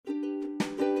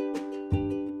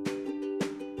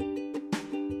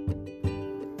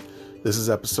This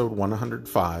is episode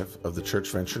 105 of the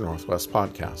Church Venture Northwest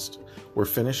podcast. We're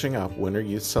finishing up Winter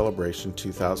Youth Celebration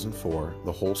 2004,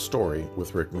 The Whole Story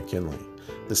with Rick McKinley.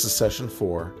 This is session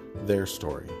 4, Their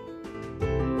Story.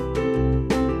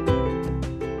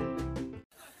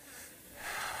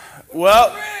 Well,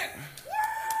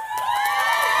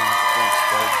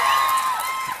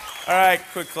 all right,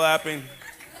 quick clapping.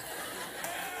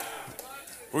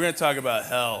 We're going to talk about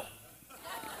hell.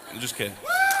 I'm just kidding.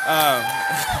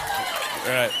 All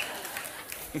right.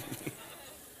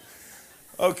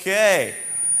 Okay.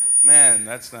 Man,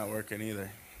 that's not working either.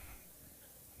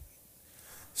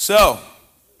 So,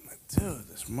 dude,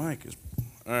 this mic is...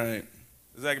 All right.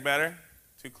 Is that better?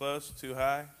 Too close? Too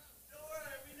high? Don't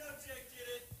worry, we know Jake did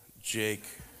it. Jake.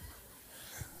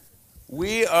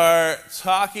 We are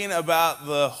talking about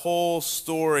the whole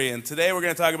story, and today we're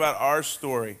going to talk about our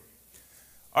story.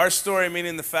 Our story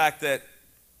meaning the fact that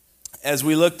as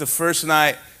we look the first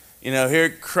night, here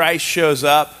Christ shows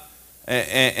up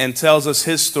and tells us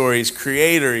his story. He's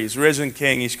creator, he's risen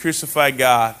king, he's crucified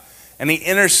God, and he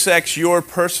intersects your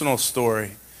personal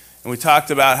story. And we talked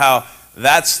about how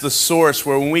that's the source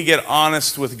where when we get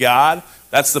honest with God,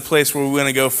 that's the place where we're going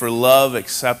to go for love,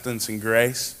 acceptance, and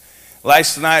grace.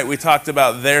 Last night we talked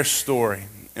about their story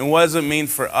and what does it mean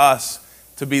for us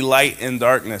to be light in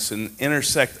darkness and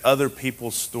intersect other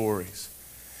people's stories.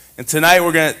 And today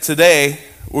we're going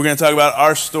to talk about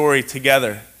our story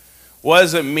together. What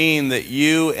does it mean that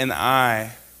you and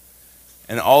I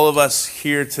and all of us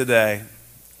here today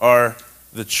are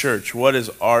the church? What is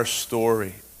our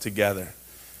story together?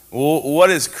 What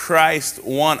does Christ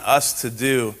want us to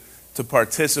do to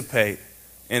participate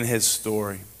in his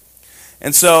story?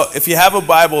 And so if you have a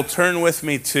Bible, turn with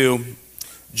me to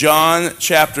John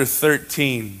chapter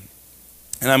 13,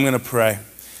 and I'm going to pray.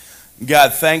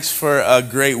 God, thanks for a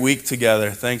great week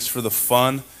together. Thanks for the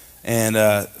fun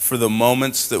and for the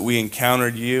moments that we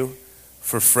encountered you,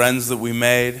 for friends that we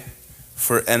made,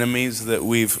 for enemies that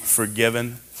we've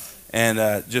forgiven, and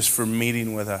just for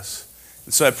meeting with us.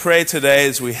 And so I pray today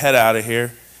as we head out of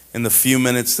here in the few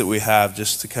minutes that we have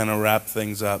just to kind of wrap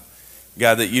things up,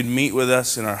 God, that you'd meet with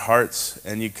us in our hearts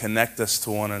and you'd connect us to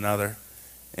one another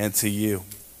and to you.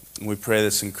 And we pray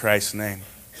this in Christ's name.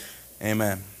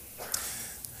 Amen.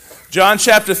 John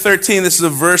chapter 13, this is a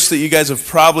verse that you guys have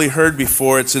probably heard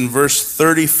before. It's in verse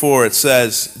 34. It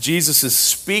says, Jesus is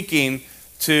speaking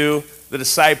to the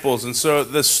disciples. And so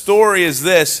the story is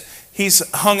this. He's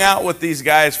hung out with these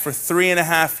guys for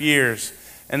 3.5 years.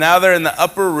 And now they're in the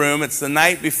upper room. It's the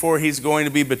night before he's going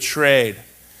to be betrayed.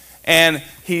 And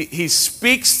he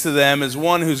speaks to them as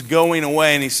one who's going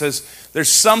away. And he says, there's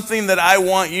something that I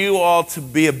want you all to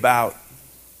be about.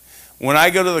 When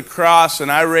I go to the cross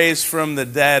and I raise from the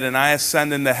dead and I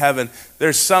ascend into heaven,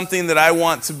 there's something that I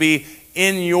want to be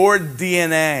in your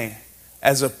DNA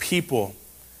as a people.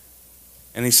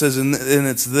 And he says, and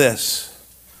it's this: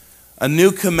 a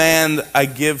new command I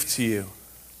give to you.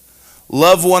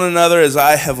 Love one another as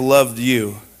I have loved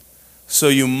you, so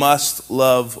you must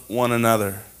love one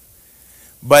another.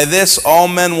 By this all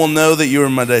men will know that you are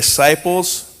my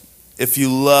disciples, if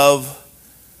you love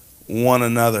one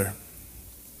another.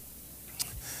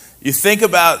 You think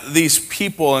about these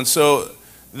people, and so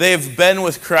they've been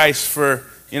with Christ for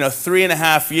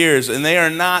 3.5 years, and they are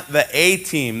not the A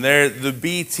team, they're the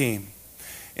B team.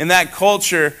 In that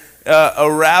culture, a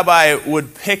rabbi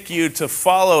would pick you to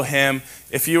follow him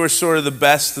if you were sort of the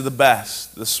best of the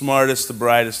best, the smartest, the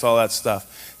brightest, all that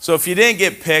stuff. So if you didn't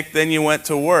get picked, then you went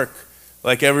to work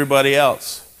like everybody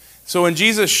else. So when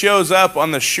Jesus shows up on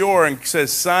the shore and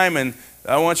says, Simon,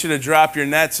 I want you to drop your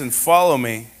nets and follow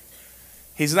me,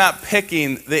 he's not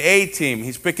picking the A team,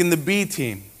 he's picking the B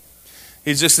team.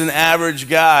 He's just an average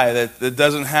guy that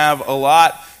doesn't have a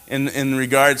lot in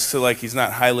regards to, like, he's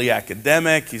not highly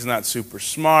academic, he's not super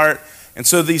smart. And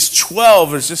so these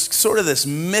 12 is just sort of this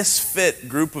misfit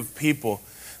group of people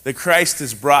that Christ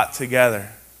has brought together.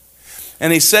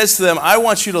 And he says to them, I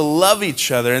want you to love each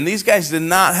other. And these guys did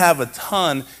not have a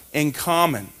ton in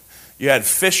common. You had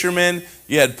fishermen,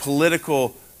 you had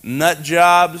political nut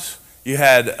jobs, you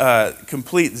had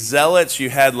complete zealots, you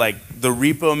had like the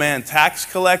repo man tax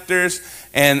collectors,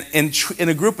 and in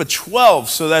a group of 12,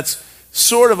 so that's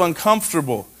sort of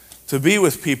uncomfortable to be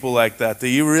with people like that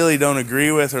you really don't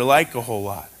agree with or like a whole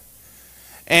lot.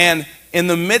 And in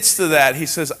the midst of that, he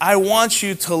says, I want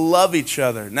you to love each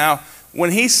other. Now,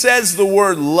 when he says the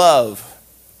word love,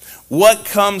 what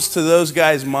comes to those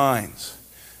guys' minds?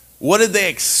 What did they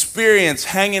experience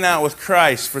hanging out with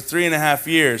Christ for 3.5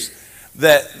 years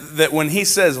that when he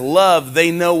says love,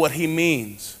 they know what he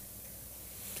means?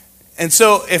 And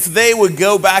so if they would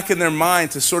go back in their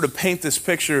mind to sort of paint this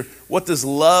picture, what does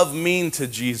love mean to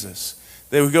Jesus?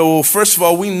 They would go, well, first of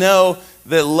all, we know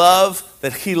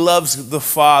that he loves the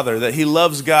Father, that he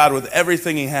loves God with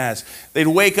everything he has. They'd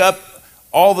wake up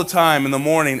all the time in the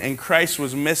morning and Christ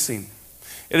was missing.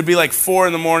 It'd be like 4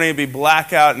 in the morning, it'd be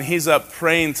blackout, and he's up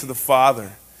praying to the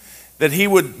Father. That he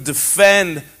would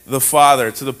defend the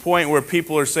Father to the point where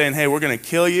people are saying, hey, we're going to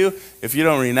kill you if you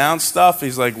don't renounce stuff.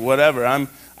 He's like, whatever,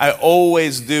 I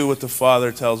always do what the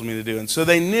Father tells me to do. And so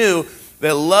they knew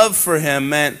that love for him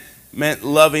meant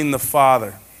loving the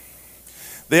Father.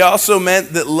 They also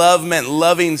meant that love meant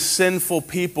loving sinful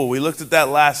people. We looked at that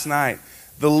last night.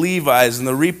 The Levites and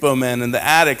the repo men and the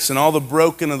addicts and all the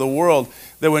broken of the world.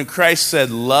 That when Christ said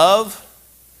love,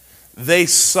 they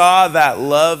saw that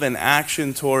love in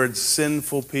action towards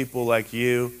sinful people like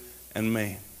you and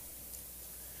me.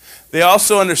 They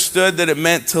also understood that it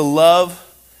meant to love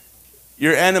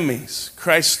your enemies.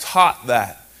 Christ taught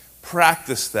that,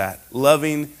 practiced that,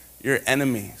 loving your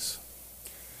enemies.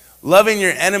 Loving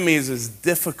your enemies is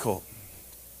difficult.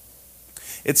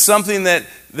 It's something that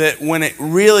when it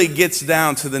really gets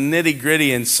down to the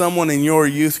nitty-gritty and someone in your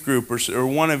youth group or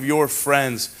one of your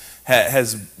friends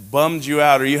has bummed you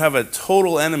out, or you have a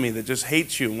total enemy that just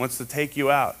hates you and wants to take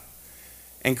you out.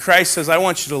 And Christ says, I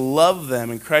want you to love them,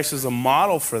 and Christ is a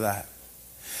model for that.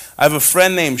 I have a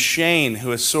friend named Shane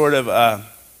who is sort of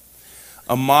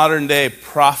a modern-day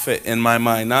prophet in my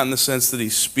mind, not in the sense that he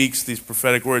speaks these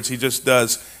prophetic words. He just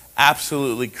does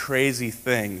absolutely crazy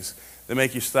things that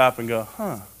make you stop and go,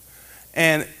 huh.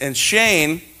 And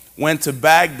Shane went to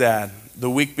Baghdad the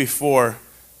week before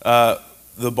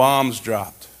the bombs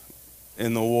dropped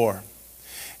in the war.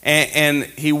 And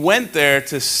he went there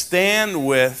to stand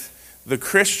with the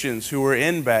Christians who were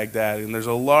in Baghdad, and there's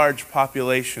a large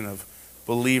population of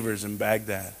believers in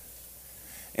Baghdad.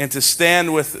 And to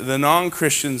stand with the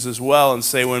non-Christians as well and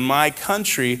say, when my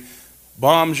country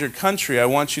bombs your country, I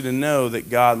want you to know that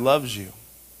God loves you.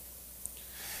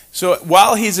 So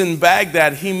while he's in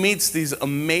Baghdad, he meets these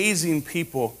amazing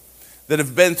people that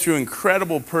have been through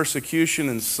incredible persecution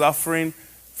and suffering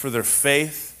for their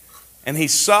faith. And he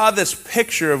saw this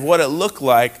picture of what it looked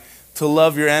like to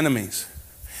love your enemies.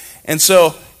 And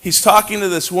so he's talking to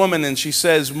this woman, and she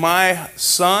says, my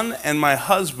son and my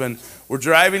husband were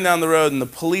driving down the road, and the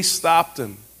police stopped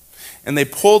them. And they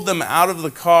pulled them out of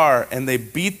the car, and they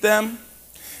beat them,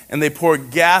 and they poured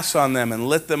gas on them and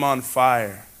lit them on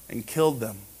fire and killed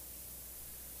them.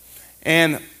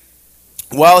 And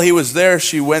while he was there,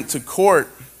 she went to court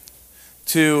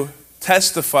to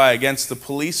testify against the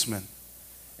policeman.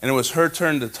 And it was her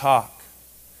turn to talk.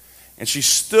 And she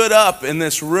stood up in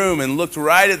this room and looked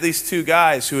right at these two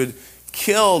guys who had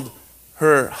killed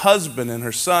her husband and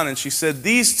her son. And she said,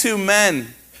 these two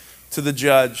men, to the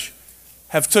judge,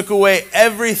 have took away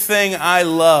everything I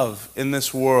love in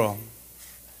this world.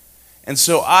 And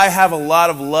so I have a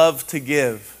lot of love to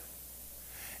give.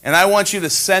 And I want you to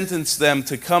sentence them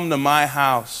to come to my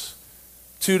house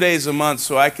 2 days a month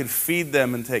so I can feed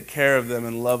them and take care of them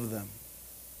and love them.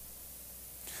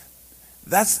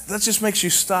 That just makes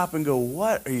you stop and go,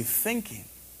 what are you thinking?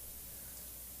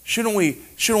 Shouldn't we,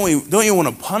 don't you want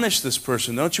to punish this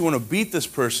person? Don't you want to beat this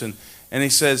person? And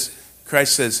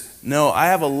Christ says, no, I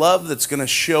have a love that's going to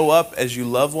show up as you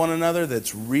love one another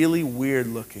that's really weird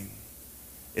looking.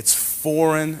 It's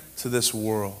foreign to this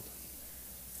world.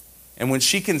 And when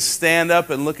she can stand up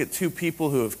and look at two people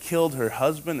who have killed her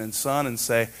husband and son and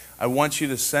say, I want you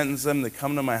to sentence them to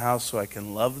come to my house so I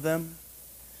can love them,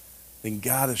 then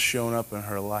God has shown up in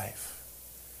her life.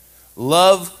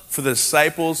 Love for the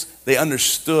disciples, they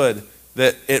understood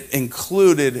that it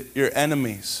included your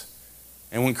enemies.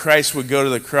 And when Christ would go to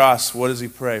the cross, what does he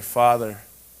pray? Father,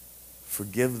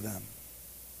 forgive them.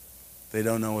 They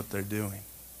don't know what they're doing.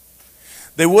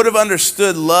 They would have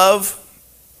understood love,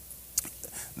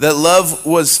 that love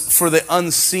was for the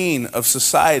unseen of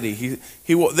society.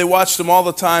 They watched him all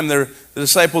the time. The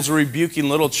disciples were rebuking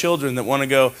little children that want to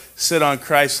go sit on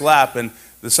Christ's lap. And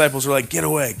the disciples were like, get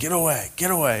away, get away,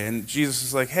 get away. And Jesus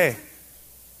is like, hey,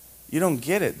 you don't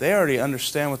get it. They already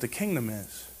understand what the kingdom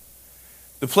is.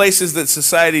 The places that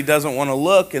society doesn't want to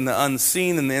look, and the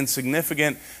unseen and the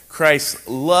insignificant, Christ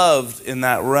loved in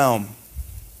that realm.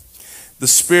 The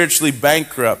spiritually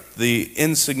bankrupt, the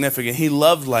insignificant, he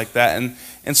loved like that.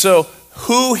 And so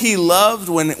who he loved,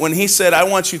 when he said, I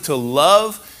want you to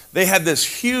love, they had this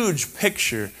huge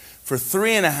picture for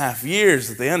 3.5 years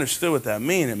that they understood what that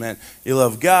meant. It meant you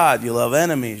love God, you love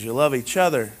enemies, you love each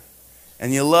other,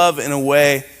 and you love in a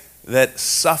way that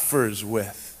suffers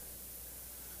with.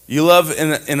 You love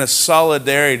in a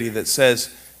solidarity that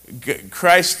says,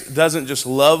 Christ doesn't just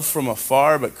love from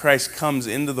afar, but Christ comes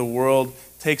into the world,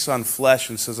 takes on flesh,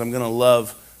 and says, I'm going to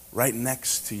love right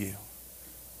next to you.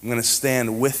 I'm going to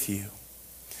stand with you.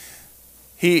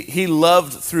 He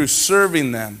loved through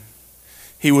serving them.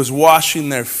 He was washing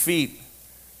their feet.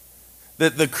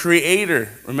 That the Creator,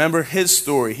 remember his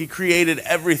story, he created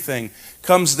everything,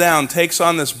 comes down, takes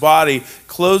on this body,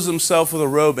 clothes himself with a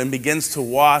robe, and begins to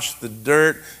wash the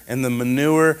dirt and the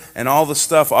manure and all the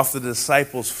stuff off the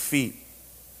disciples' feet.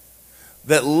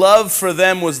 That love for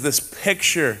them was this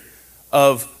picture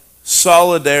of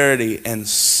solidarity and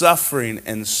suffering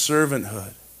and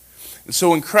servanthood. And so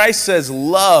when Christ says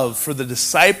love for the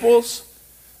disciples,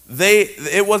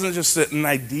 it wasn't just an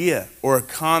idea or a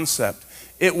concept.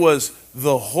 It was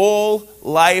the whole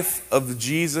life of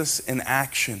Jesus in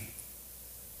action.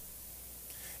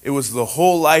 It was the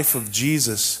whole life of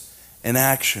Jesus in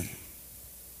action.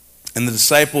 And the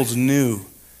disciples knew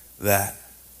that.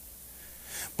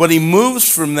 But he moves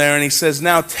from there and he says,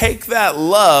 now take that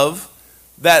love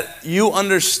that you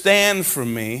understand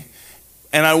from me,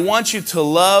 and I want you to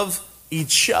love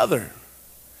each other.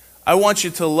 I want you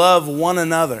to love one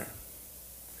another.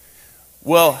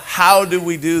 Well, how do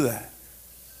we do that?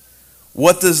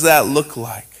 What does that look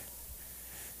like?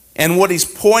 And what he's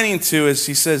pointing to is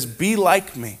he says, be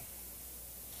like me.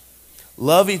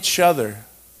 Love each other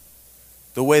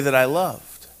the way that I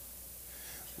loved.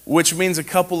 Which means a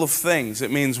couple of things.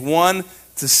 It means, one,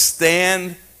 to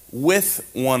stand with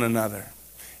one another.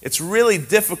 It's really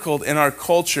difficult in our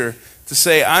culture to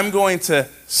say, I'm going to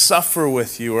suffer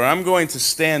with you, or I'm going to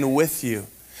stand with you.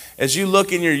 As you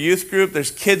look in your youth group,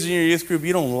 there's kids in your youth group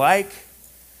you don't like.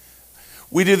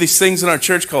 We do these things in our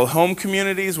church called home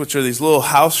communities, which are these little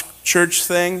house church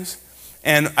things.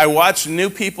 And I watch new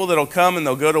people that'll come and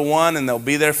they'll go to one and they'll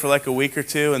be there for like a week or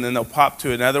two and then they'll pop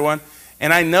to another one.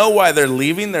 And I know why they're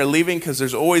leaving. They're leaving because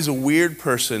there's always a weird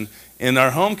person in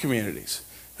our home communities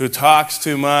who talks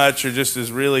too much or just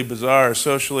is really bizarre or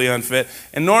socially unfit.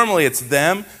 And normally it's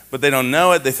them, but they don't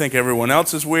know it. They think everyone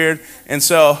else is weird. And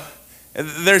so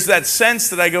there's that sense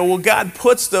that I go, well, God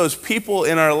puts those people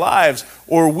in our lives,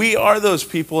 or we are those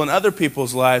people in other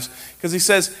people's lives, because he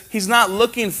says he's not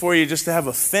looking for you just to have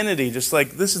affinity, just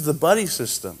like this is the buddy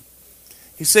system.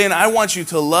 He's saying, I want you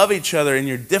to love each other in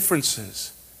your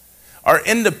differences. Our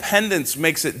independence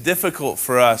makes it difficult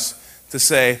for us to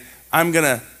say, I'm going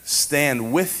to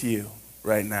stand with you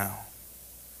right now.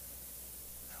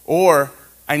 Or,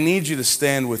 I need you to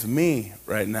stand with me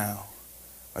right now.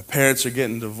 My parents are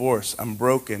getting divorced. I'm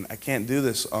broken. I can't do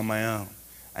this on my own.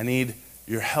 I need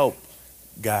your help,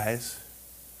 guys.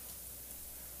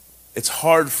 It's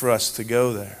hard for us to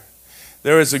go there.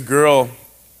 There is a girl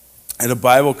at a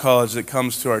Bible college that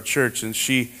comes to our church, and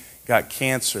she got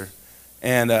cancer,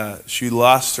 and she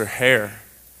lost her hair.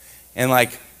 And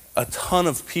like a ton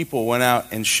of people went out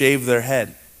and shaved their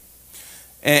head.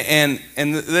 And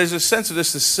there's a sense of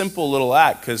just a simple little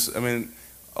act, because, I mean,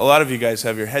 a lot of you guys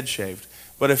have your head shaved.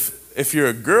 But if you're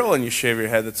a girl and you shave your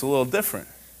head, that's a little different.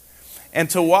 And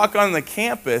to walk on the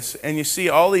campus and you see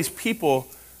all these people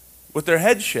with their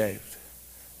head shaved.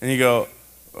 And you go,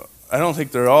 I don't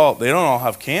think they don't all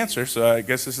have cancer, so I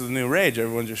guess this is the new rage.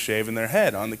 Everyone's just shaving their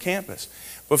head on the campus.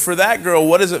 But for that girl,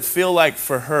 what does it feel like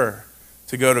for her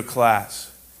to go to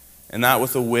class? And not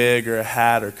with a wig or a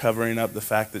hat or covering up the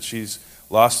fact that she's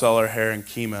lost all her hair in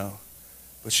chemo.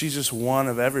 But she's just one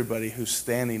of everybody who's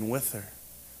standing with her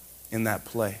in that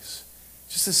place.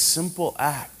 Just a simple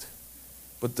act,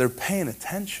 but they're paying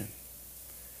attention.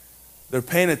 They're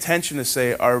paying attention to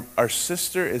say, our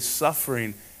sister is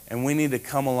suffering and we need to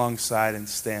come alongside and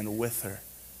stand with her.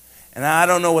 And I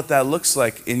don't know what that looks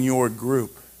like in your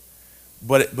group,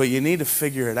 but you need to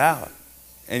figure it out,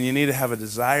 and you need to have a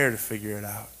desire to figure it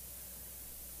out.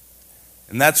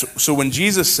 And so when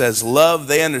Jesus says love,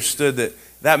 they understood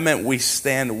that meant we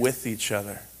stand with each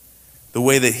other the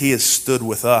way that he has stood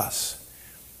with us.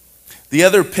 The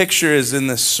other picture is in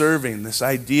this serving, this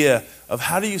idea of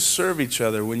how do you serve each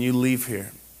other when you leave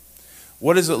here?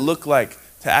 What does it look like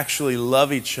to actually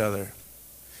love each other?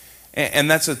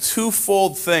 And that's a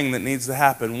twofold thing that needs to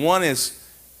happen. One is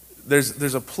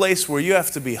there's a place where you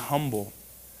have to be humble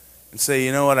and say,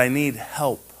 you know what, I need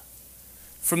help.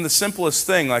 From the simplest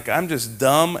thing, like I'm just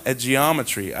dumb at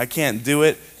geometry. I can't do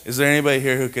it. Is there anybody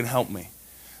here who can help me?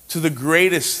 To the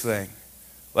greatest thing,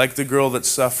 like the girl that's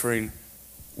suffering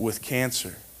with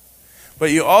cancer.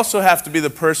 But you also have to be the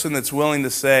person that's willing to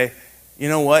say, you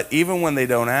know what, even when they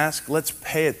don't ask, let's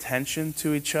pay attention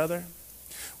to each other.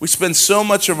 We spend so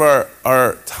much of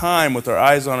our time with our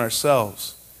eyes on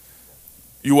ourselves.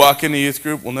 You walk into youth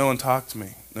group, well, no one talked to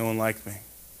me. No one liked me.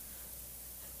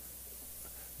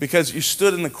 because you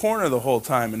stood in the corner the whole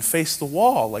time and faced the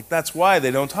wall. Like, that's why they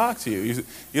don't talk to you.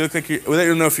 You look like they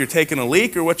don't know if you're taking a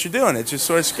leak or what you're doing. It's just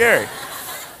sort of scary.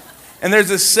 And there's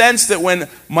a sense that when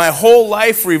my whole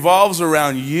life revolves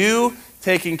around you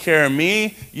taking care of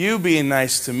me, you being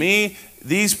nice to me,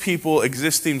 these people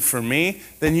existing for me,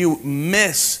 then you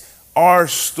miss our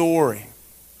story.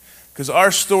 Because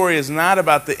our story is not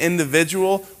about the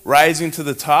individual rising to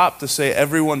the top to say,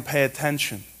 everyone pay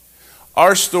attention.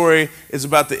 Our story is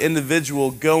about the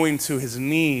individual going to his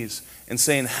knees and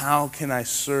saying, how can I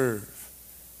serve?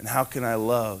 And how can I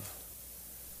love?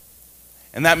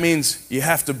 And that means you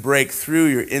have to break through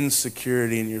your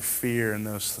insecurity and your fear and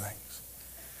those things.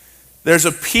 There's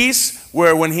a piece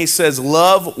where when he says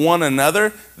love one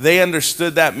another, they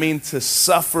understood that means to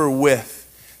suffer with,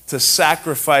 to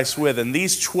sacrifice with. And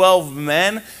these 12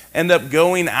 men end up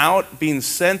going out, being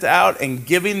sent out, and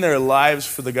giving their lives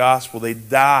for the gospel. They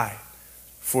die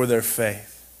for their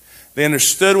faith. They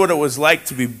understood what it was like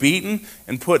to be beaten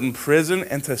and put in prison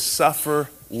and to suffer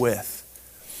with.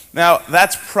 Now,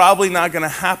 that's probably not going to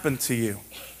happen to you.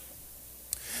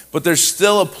 But there's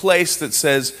still a place that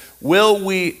says, will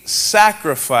we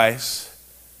sacrifice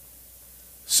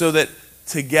so that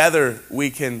together we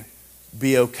can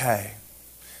be okay?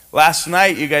 Last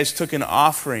night, you guys took an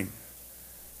offering.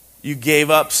 You gave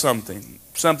up something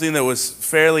that was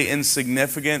fairly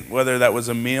insignificant, whether that was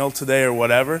a meal today or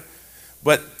whatever.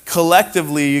 But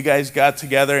collectively, you guys got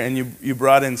together and you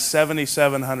brought in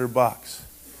 $7,700,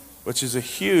 which is a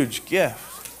huge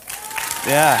gift.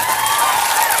 Yeah.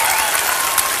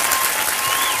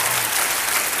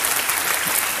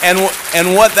 And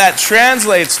what that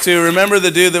translates to, remember the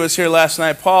dude that was here last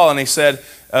night, Paul, and he said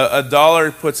a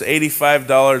dollar puts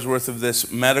 $85 worth of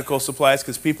this medical supplies,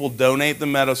 because people donate the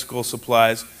medical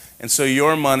supplies, and so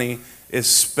your money is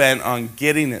spent on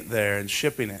getting it there and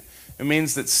shipping it. It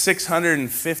means that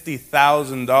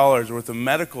 $650,000 worth of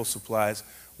medical supplies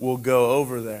will go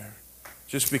over there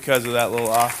just because of that little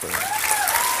offering.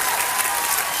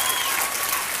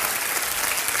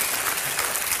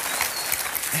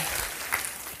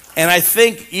 And I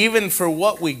think even for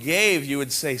what we gave, you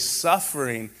would say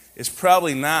suffering is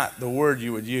probably not the word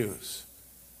you would use.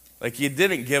 Like, you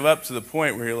didn't give up to the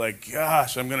point where you're like,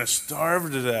 gosh, I'm going to starve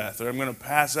to death, or I'm going to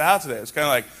pass out today. It's kind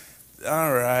of like,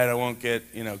 all right, I won't get,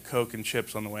 Coke and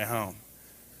chips on the way home.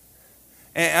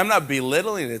 And I'm not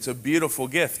belittling it. It's a beautiful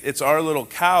gift. It's our little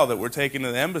cow that we're taking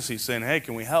to the embassy saying, hey,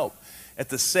 can we help? At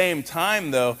the same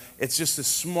time, though, it's just a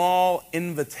small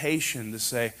invitation to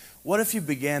say, what if you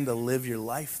began to live your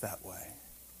life that way?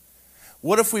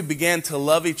 What if we began to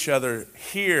love each other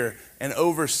here and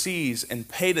overseas and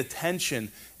paid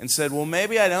attention and said, well,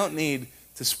 maybe I don't need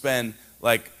to spend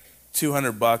like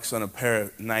 $200 on a pair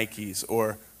of Nikes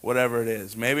or whatever it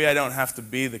is. Maybe I don't have to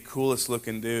be the coolest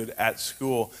looking dude at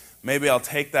school. Maybe I'll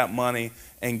take that money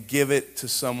and give it to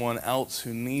someone else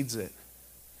who needs it.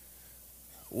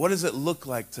 What does it look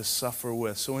like to suffer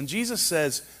with? So when Jesus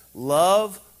says,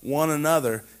 love one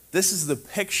another, this is the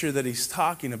picture that he's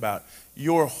talking about.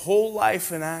 Your whole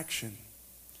life in action.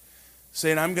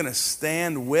 Saying, I'm going to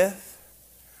stand with,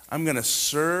 I'm going to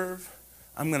serve,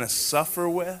 I'm going to suffer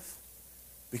with,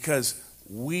 because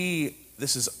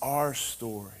this is our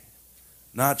story,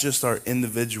 not just our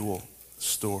individual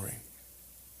story.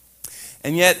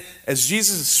 And yet, as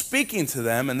Jesus is speaking to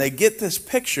them and they get this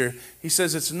picture, he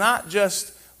says it's not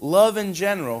just love in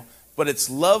general, but it's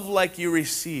love like you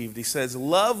received. He says,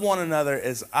 love one another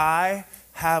as I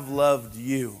have loved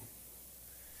you.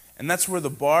 And that's where the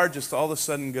bar just all of a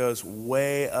sudden goes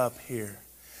way up here.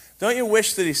 Don't you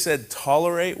wish that he said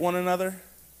tolerate one another?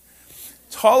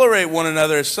 Tolerate one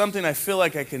another is something I feel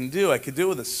like I can do. I could do it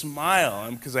with a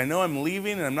smile because I know I'm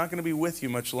leaving and I'm not going to be with you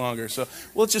much longer. So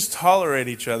we'll just tolerate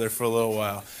each other for a little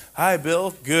while. Hi,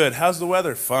 Bill. Good. How's the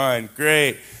weather? Fine.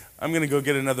 Great. I'm going to go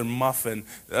get another muffin.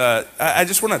 I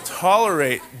just want to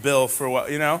tolerate Bill for a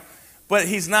while, But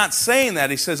he's not saying that.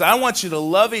 He says, I want you to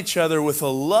love each other with a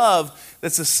love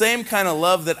that's the same kind of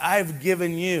love that I've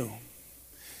given you.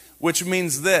 Which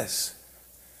means this.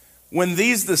 When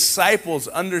these disciples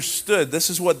understood,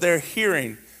 this is what they're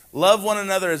hearing, love one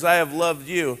another as I have loved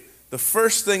you, the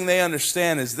first thing they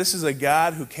understand is this is a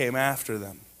God who came after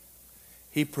them.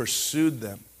 He pursued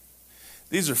them.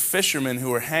 These are fishermen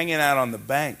who were hanging out on the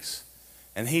banks.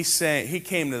 And he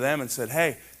came to them and said,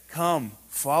 hey, come,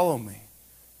 follow me.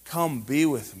 Come be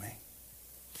with me.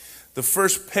 The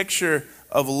first picture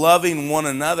of loving one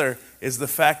another is the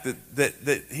fact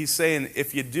that he's saying,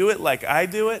 if you do it like I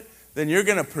do it, then you're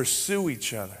going to pursue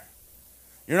each other.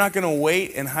 You're not going to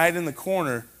wait and hide in the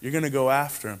corner. You're going to go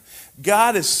after him.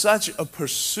 God is such a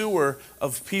pursuer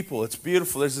of people. It's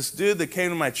beautiful. There's this dude that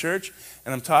came to my church,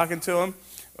 and I'm talking to him,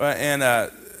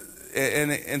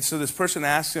 and so this person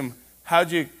asked him,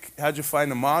 how'd you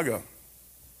find Imago?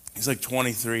 He's like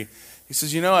 23. He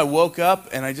says, I woke up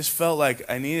and I just felt like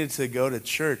I needed to go to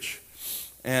church.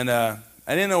 And I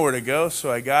didn't know where to go,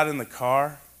 so I got in the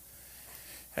car.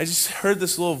 I just heard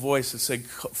this little voice that said,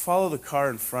 follow the car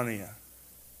in front of you.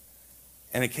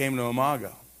 And it came to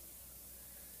Imago.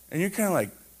 And you're kind of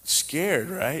like scared,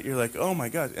 right? You're like, oh my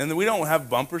God. And then we don't have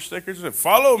bumper stickers that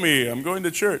follow me, I'm going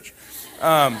to church.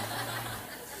 And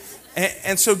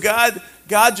so God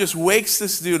just wakes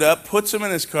this dude up, puts him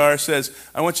in his car, says,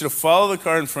 I want you to follow the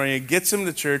car in front of you, gets him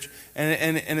to church,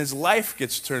 and his life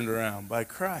gets turned around by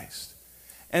Christ.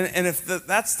 And if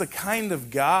that's the kind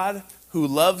of God who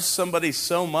loves somebody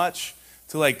so much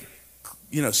to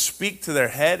speak to their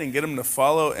head and get them to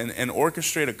follow and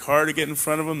orchestrate a car to get in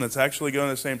front of them that's actually going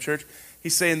to the same church,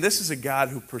 he's saying this is a God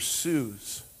who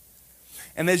pursues.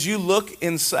 And as you look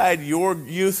inside your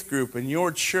youth group and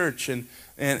your church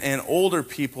and older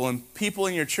people and people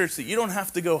in your church, that you don't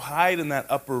have to go hide in that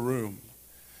upper room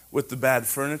with the bad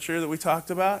furniture that we talked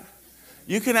about.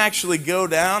 You can actually go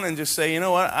down and just say, you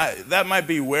know what, that might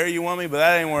be where you want me, but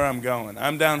that ain't where I'm going.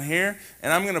 I'm down here,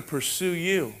 and I'm going to pursue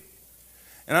you.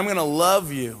 And I'm going to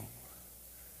love you.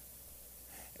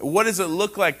 What does it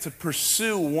look like to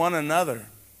pursue one another?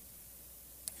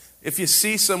 If you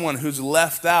see someone who's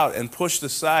left out and pushed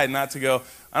aside, not to go,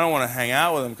 I don't want to hang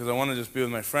out with them because I want to just be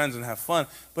with my friends and have fun.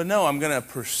 But no, I'm going to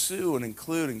pursue and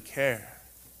include and care.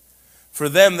 For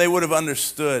them, they would have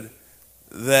understood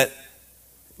that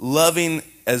loving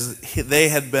as they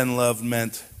had been loved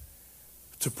meant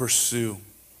to pursue.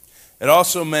 It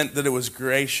also meant that it was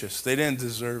gracious. They didn't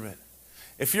deserve it.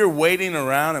 If you're waiting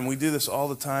around, and we do this all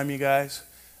the time, you guys,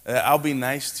 I'll be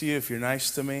nice to you if you're nice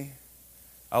to me.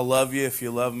 I'll love you if you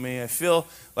love me. I feel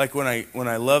like when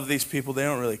I love these people, they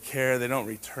don't really care. They don't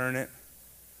return it.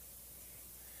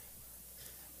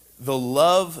 The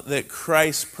love that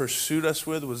Christ pursued us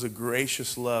with was a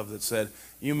gracious love that said,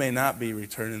 you may not be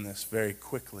returning this very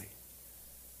quickly.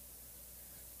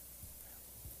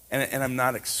 And I'm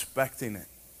not expecting it.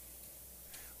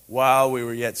 While we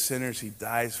were yet sinners, he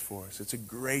dies for us. It's a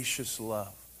gracious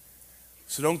love.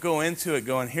 So don't go into it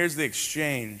going, here's the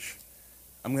exchange.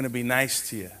 I'm going to be nice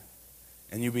to you,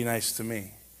 and you be nice to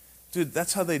me. Dude,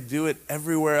 that's how they do it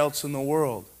everywhere else in the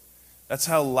world. That's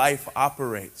how life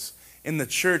operates. In the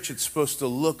church, it's supposed to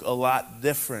look a lot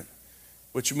different,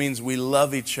 which means we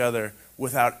love each other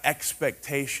without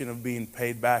expectation of being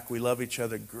paid back. We love each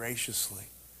other graciously.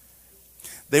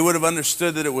 They would have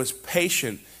understood that it was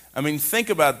patient. I mean, think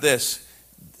about this.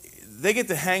 They get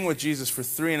to hang with Jesus for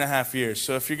 3.5 years.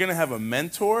 So if you're going to have a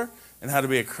mentor and how to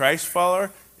be a Christ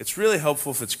follower, it's really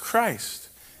helpful if it's Christ.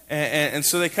 And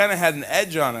so they kind of had an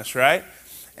edge on us, right?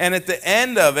 And at the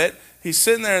end of it, he's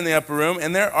sitting there in the upper room,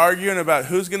 and they're arguing about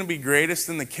who's going to be greatest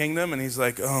in the kingdom. And he's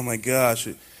like, oh my gosh,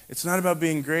 it's not about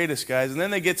being greatest, guys. And then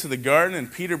they get to the garden,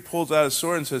 and Peter pulls out his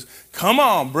sword and says, come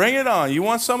on, bring it on. You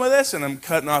want some of this? And I'm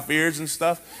cutting off ears and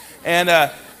stuff. And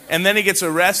then he gets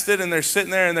arrested, and they're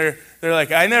sitting there, and they're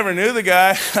like, I never knew the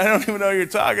guy. I don't even know what you're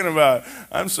talking about.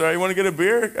 I'm sorry, you want to get a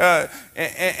beer?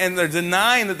 And they're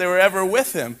denying that they were ever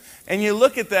with him. And you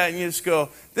look at that, and you just go,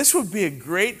 this would be a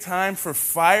great time for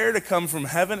fire to come from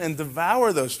heaven and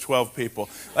devour those 12 people.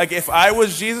 Like, if I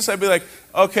was Jesus, I'd be like,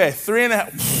 okay,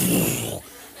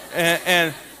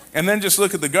 3.5. And then just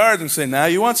look at the guards and say, now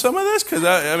you want some of this? Because,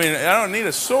 I don't need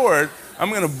a sword. I'm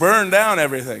going to burn down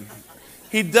everything.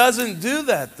 He doesn't do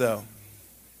that, though.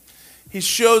 He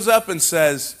shows up and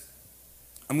says,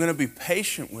 I'm going to be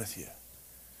patient with you.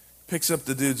 Picks up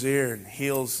the dude's ear and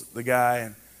heals the guy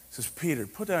and says, Peter,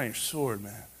 put down your sword,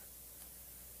 man.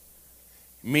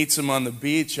 He meets him on the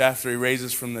beach after he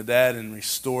raises from the dead and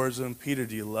restores him. Peter,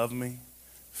 do you love me?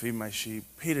 Feed my sheep.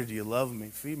 Peter, do you love me?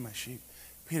 Feed my sheep.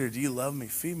 Peter, do you love me?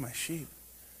 Feed my sheep.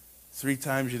 3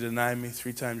 times you deny me.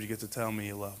 3 times you get to tell me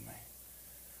you love me.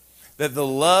 That the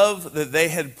love that they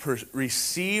had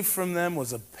received from them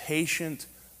was a patient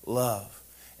love.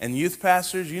 And youth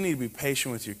pastors, you need to be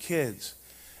patient with your kids.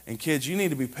 And kids, you need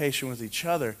to be patient with each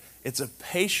other. It's a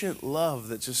patient love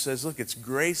that just says, look, it's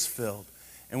grace-filled.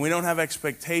 And we don't have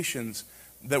expectations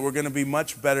that we're going to be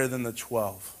much better than the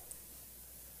 12.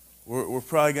 We're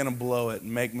probably going to blow it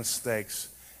and make mistakes.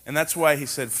 And that's why he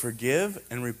said, forgive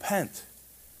and repent.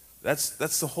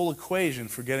 That's the whole equation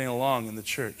for getting along in the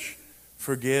church.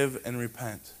 Forgive and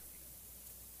repent.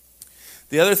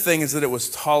 The other thing is that it was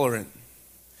tolerant.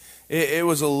 It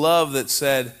was a love that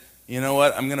said, you know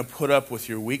what? I'm going to put up with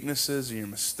your weaknesses and your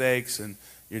mistakes and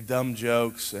your dumb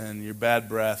jokes and your bad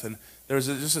breath. And there was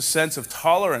just a sense of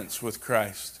tolerance with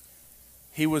Christ.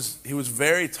 He was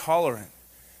very tolerant.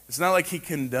 It's not like he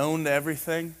condoned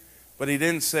everything, but he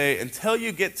didn't say, until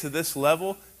you get to this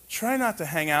level, try not to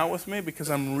hang out with me because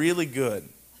I'm really good.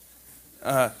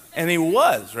 And he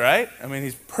was, right? I mean,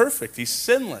 he's perfect. He's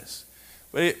sinless.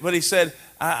 But he said,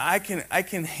 I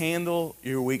can handle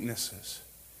your weaknesses.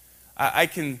 I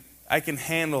can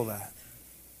handle that.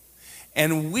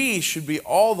 And we should be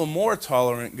all the more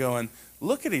tolerant going,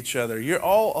 look at each other. You're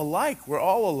all alike. We're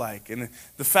all alike. And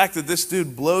the fact that this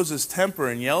dude blows his temper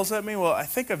and yells at me, well, I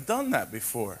think I've done that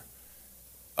before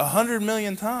 100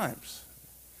 million times.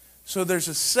 So there's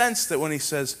a sense that when he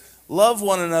says, love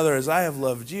one another as I have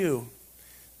loved you,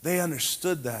 they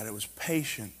understood that. It was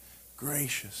patient,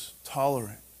 gracious,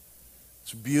 tolerant.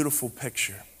 It's a beautiful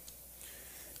picture.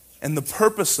 And the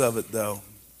purpose of it, though,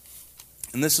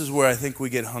 and this is where I think we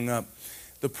get hung up,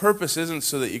 the purpose isn't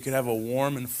so that you could have a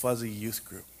warm and fuzzy youth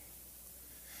group.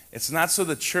 It's not so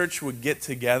the church would get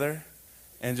together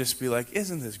and just be like,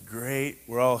 isn't this great?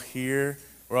 We're all here.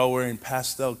 We're all wearing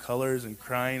pastel colors and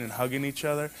crying and hugging each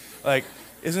other. Like,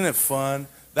 isn't it fun?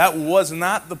 That was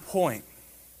not the point.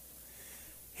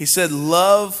 He said,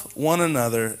 love one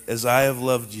another as I have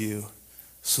loved you,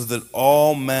 so that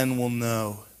all men will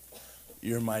know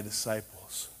you're my disciples.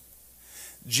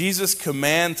 Jesus'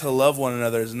 command to love one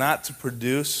another is not to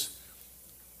produce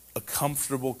a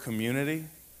comfortable community,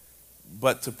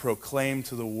 but to proclaim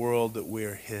to the world that we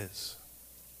are his.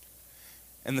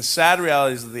 And the sad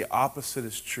reality is that the opposite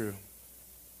is true.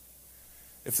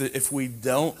 If we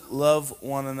don't love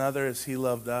one another as he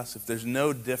loved us, if there's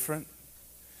no different,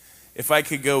 if I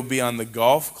could go be on the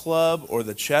golf club or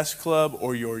the chess club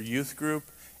or your youth group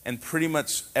and pretty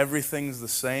much everything's the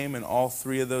same in all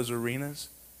three of those arenas,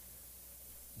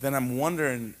 then I'm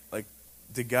wondering, like,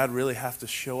 did God really have to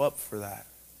show up for that?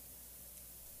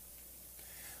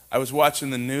 I was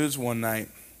watching the news one night,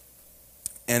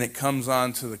 and it comes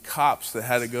on to the cops that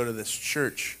had to go to this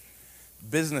church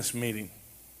business meeting.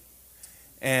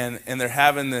 And they're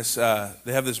having this,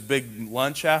 they have this big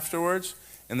lunch afterwards,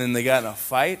 and then they got in a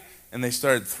fight, and they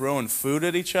started throwing food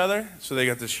at each other. So they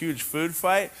got this huge food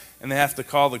fight, and they have to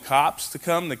call the cops to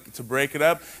come to break it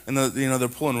up. And they're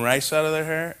pulling rice out of their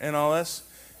hair and all this.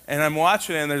 And I'm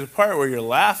watching it, and there's a part where you're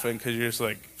laughing because you're just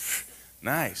like,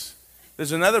 nice.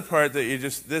 There's another part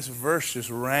that this verse just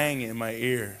rang in my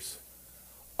ears.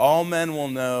 All men will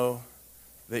know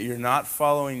that you're not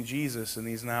following Jesus and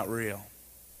he's not real,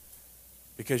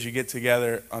 because you get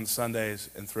together on Sundays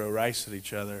and throw rice at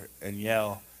each other and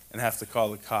yell and have to call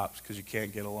the cops because you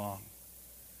can't get along.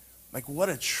 Like, what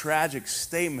a tragic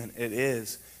statement it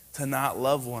is to not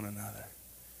love one another.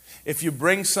 If you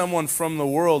bring someone from the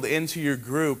world into your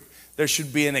group, there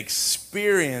should be an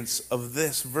experience of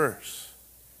this verse.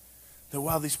 That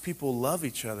while these people love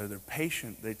each other, they're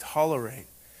patient, they tolerate,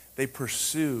 they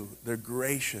pursue, they're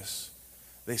gracious,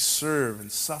 they serve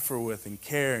and suffer with and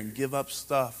care and give up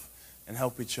stuff and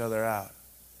help each other out.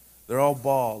 They're all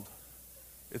bald.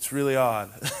 It's really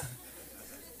odd.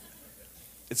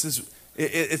 It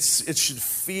should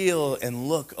feel and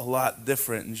look a lot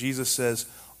different. And Jesus says,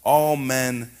 all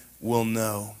men will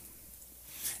know.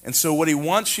 And so what he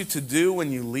wants you to do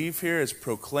when you leave here is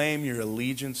proclaim your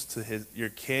allegiance to your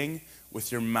king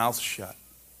with your mouth shut.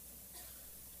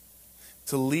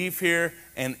 To leave here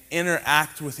and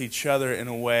interact with each other in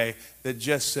a way that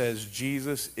just says,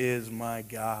 Jesus is my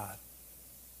God.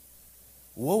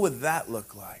 What would that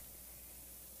look like?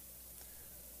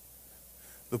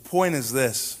 The point is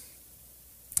this,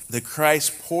 that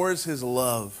Christ pours his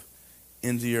love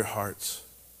into your hearts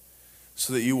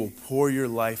so that you will pour your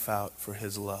life out for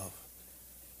his love.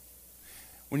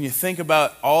 When you think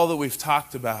about all that we've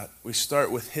talked about, we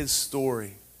start with his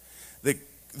story,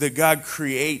 that God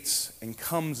creates and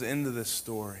comes into this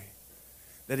story,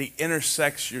 that he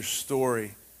intersects your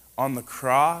story on the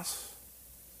cross,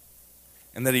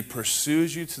 and that he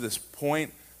pursues you to this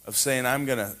point of saying, I'm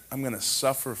gonna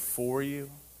suffer for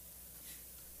you.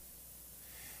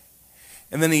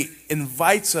 And then he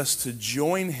invites us to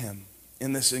join him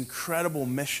in this incredible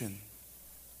mission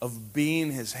of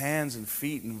being his hands and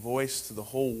feet and voice to the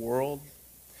whole world,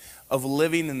 of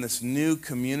living in this new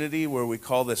community where we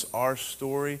call this our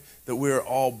story, that we are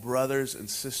all brothers and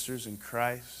sisters in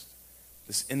Christ,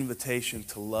 this invitation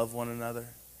to love one another.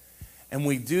 And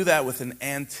we do that with an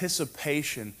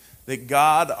anticipation that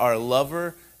God, our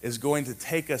lover, is going to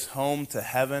take us home to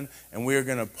heaven, and we are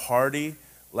going to party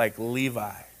like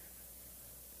Levi.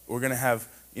 We're going to have,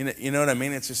 you know what I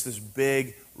mean? It's just this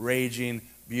big, raging,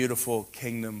 beautiful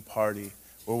kingdom party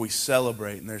where we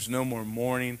celebrate and there's no more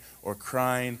mourning or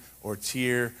crying or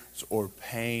tears or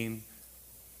pain.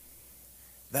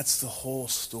 That's the whole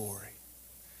story.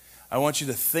 I want you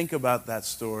to think about that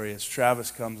story as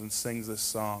Travis comes and sings this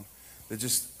song that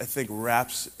just, I think,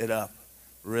 wraps it up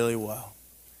really well.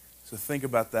 So think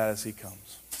about that as he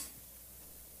comes.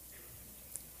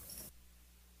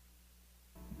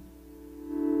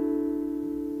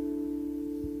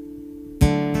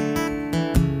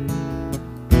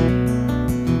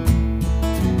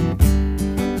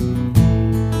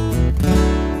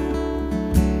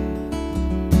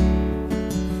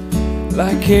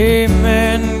 Like a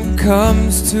man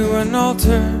comes to an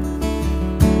altar,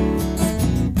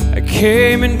 I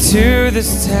came into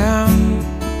this town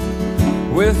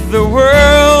with the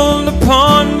world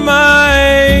upon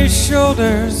my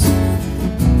shoulders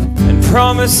and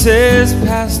promises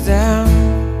passed down.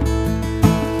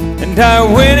 And I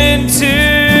went into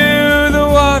the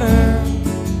water,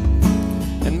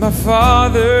 and my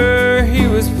Father, He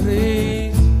was pleased.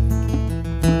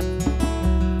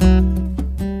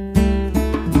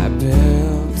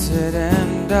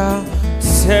 And I'll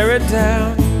tear it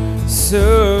down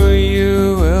so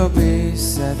you will be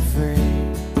set free.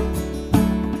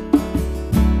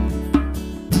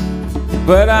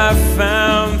 But I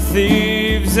found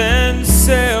thieves and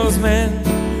salesmen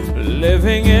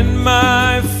living in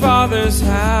my Father's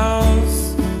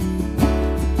house.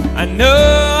 I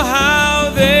know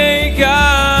how they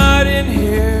got in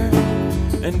here,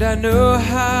 and I know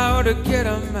how to get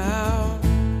them out.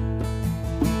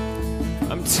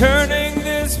 I'm turning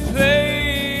this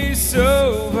place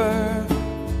over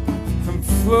from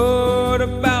floor to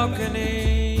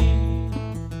balcony.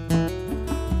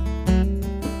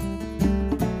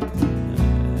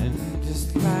 And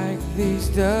just like these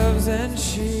doves and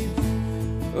sheep,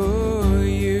 oh,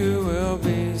 you will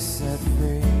be set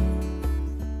free.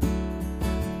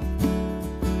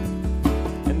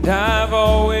 And I've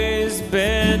always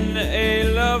been a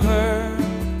lover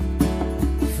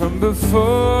from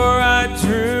before I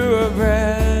drew a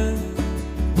breath.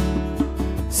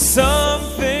 Some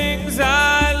things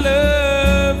I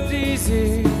loved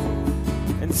easy,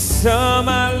 and some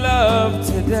I love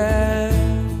to death.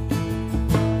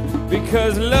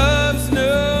 Because love's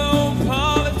no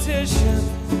politician,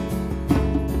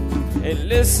 it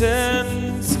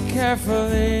listens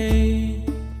carefully.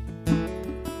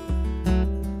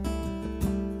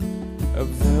 Of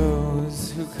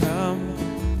those who come,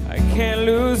 I can't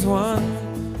lose one,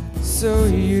 so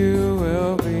you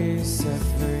will be set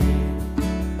free.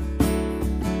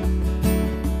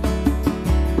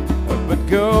 But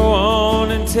go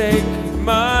on and take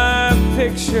my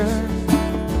picture.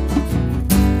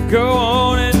 Go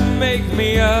on and make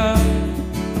me up.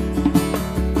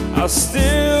 I'll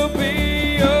still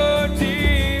be your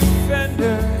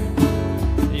defender.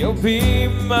 You'll be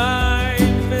my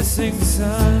missing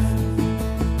son.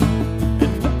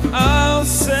 I'll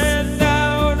send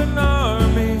out an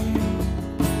army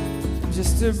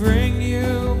just to bring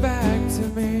you back to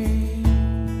me.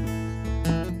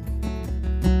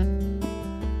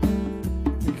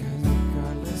 Because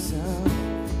regardless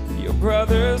of your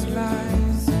brother's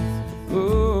lies,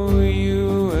 oh,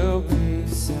 you will be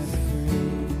set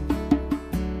free.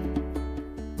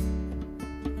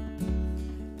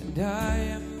 And I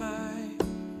am my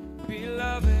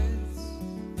beloved's,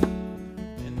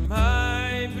 and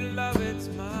my beloved's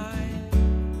mine.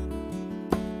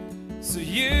 So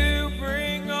you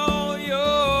bring all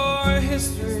your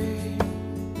history,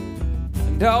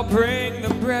 and I'll bring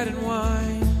the bread and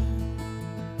wine.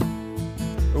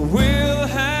 We'll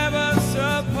have us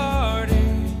a party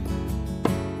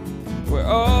where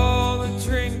all the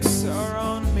drinks are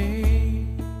on me.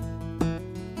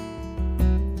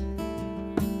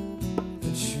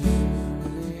 And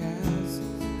surely as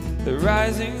the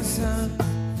rising sun,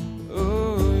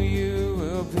 oh, you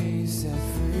will be set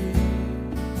free.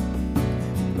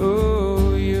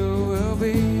 Oh, you will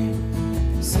be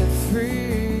set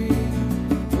free.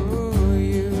 Oh,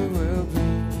 you will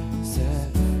be set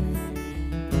free.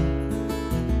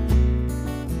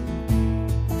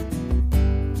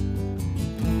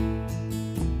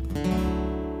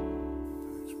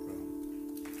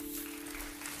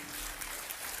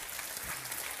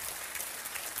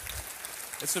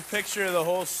 It's a picture of the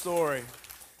whole story.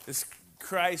 This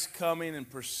Christ coming in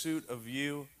pursuit of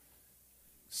you,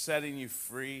 setting you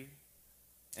free,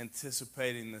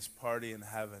 anticipating this party in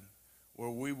heaven where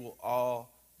we will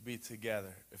all be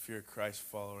together if you're a Christ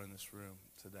follower in this room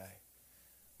today.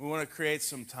 We want to create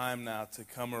some time now to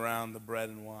come around the bread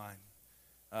and wine.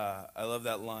 I love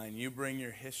that line. You bring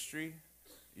your history,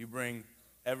 you bring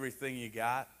everything you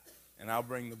got, and I'll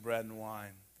bring the bread and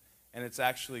wine. And it's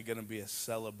actually going to be a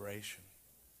celebration.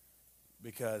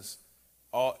 Because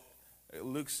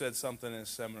Luke said something in his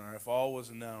seminar, if all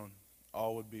was known,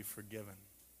 all would be forgiven.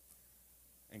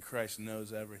 And Christ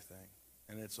knows everything,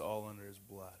 and it's all under his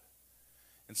blood.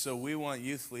 And so we want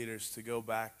youth leaders to go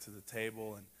back to the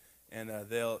table, and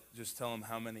they'll just tell them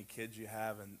how many kids you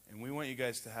have. And we want you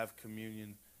guys to have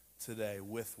communion today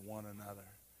with one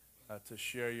another, to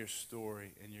share your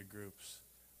story in your groups,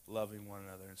 loving one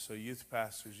another. And so youth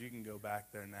pastors, you can go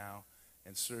back there now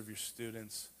and serve your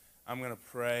students. I'm going to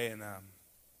pray, and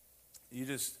you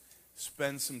just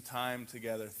spend some time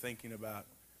together thinking about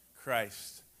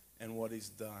Christ and what he's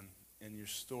done in your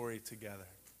story together.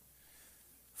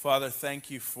 Father, thank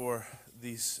you for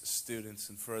these students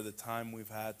and for the time we've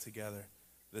had together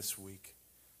this week.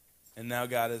 And now,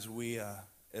 God, as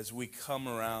we come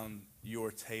around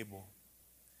your table,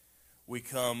 we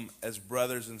come as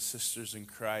brothers and sisters in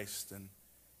Christ. And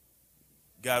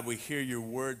God, we hear your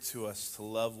word to us to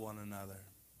love one another,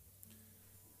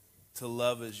 to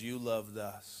love as you loved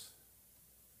us.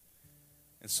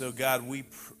 And so, God,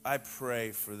 I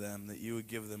pray for them that you would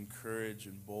give them courage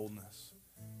and boldness.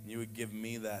 And you would give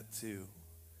me that too.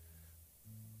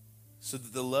 So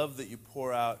that the love that you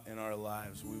pour out in our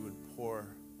lives, we would pour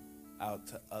out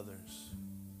to others.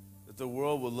 That the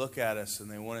world would look at us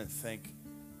and they wouldn't think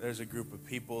there's a group of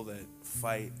people that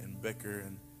fight and bicker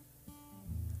and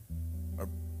are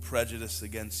prejudiced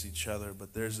against each other.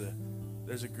 But there's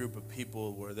a group of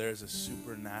people where there's a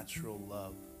supernatural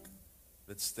love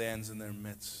that stands in their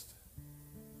midst.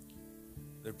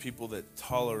 They're people that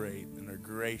tolerate and are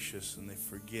gracious and they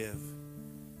forgive.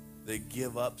 They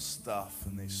give up stuff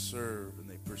and they serve and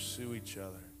they pursue each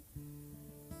other.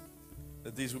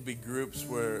 That these would be groups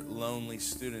where lonely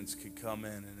students could come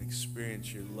in and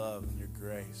experience your love and your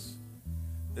grace.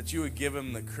 That you would give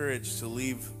them the courage to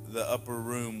leave the upper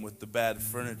room with the bad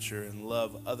furniture and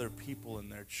love other people in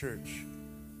their church.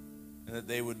 And that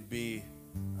they would be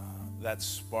that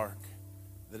spark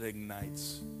that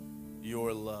ignites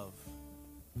your love.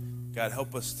 God,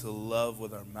 help us to love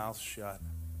with our mouth shut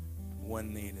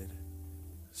when needed,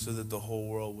 so that the whole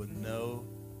world would know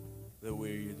that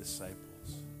we are your disciples.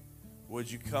 Would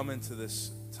you come into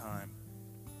this time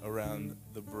around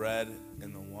the bread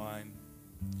and the wine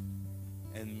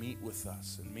and meet with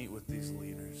us and meet with these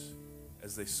leaders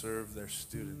as they serve their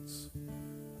students.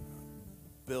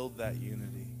 Build that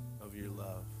unity of your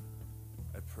love.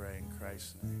 I pray in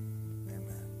Christ's name.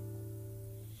 Amen.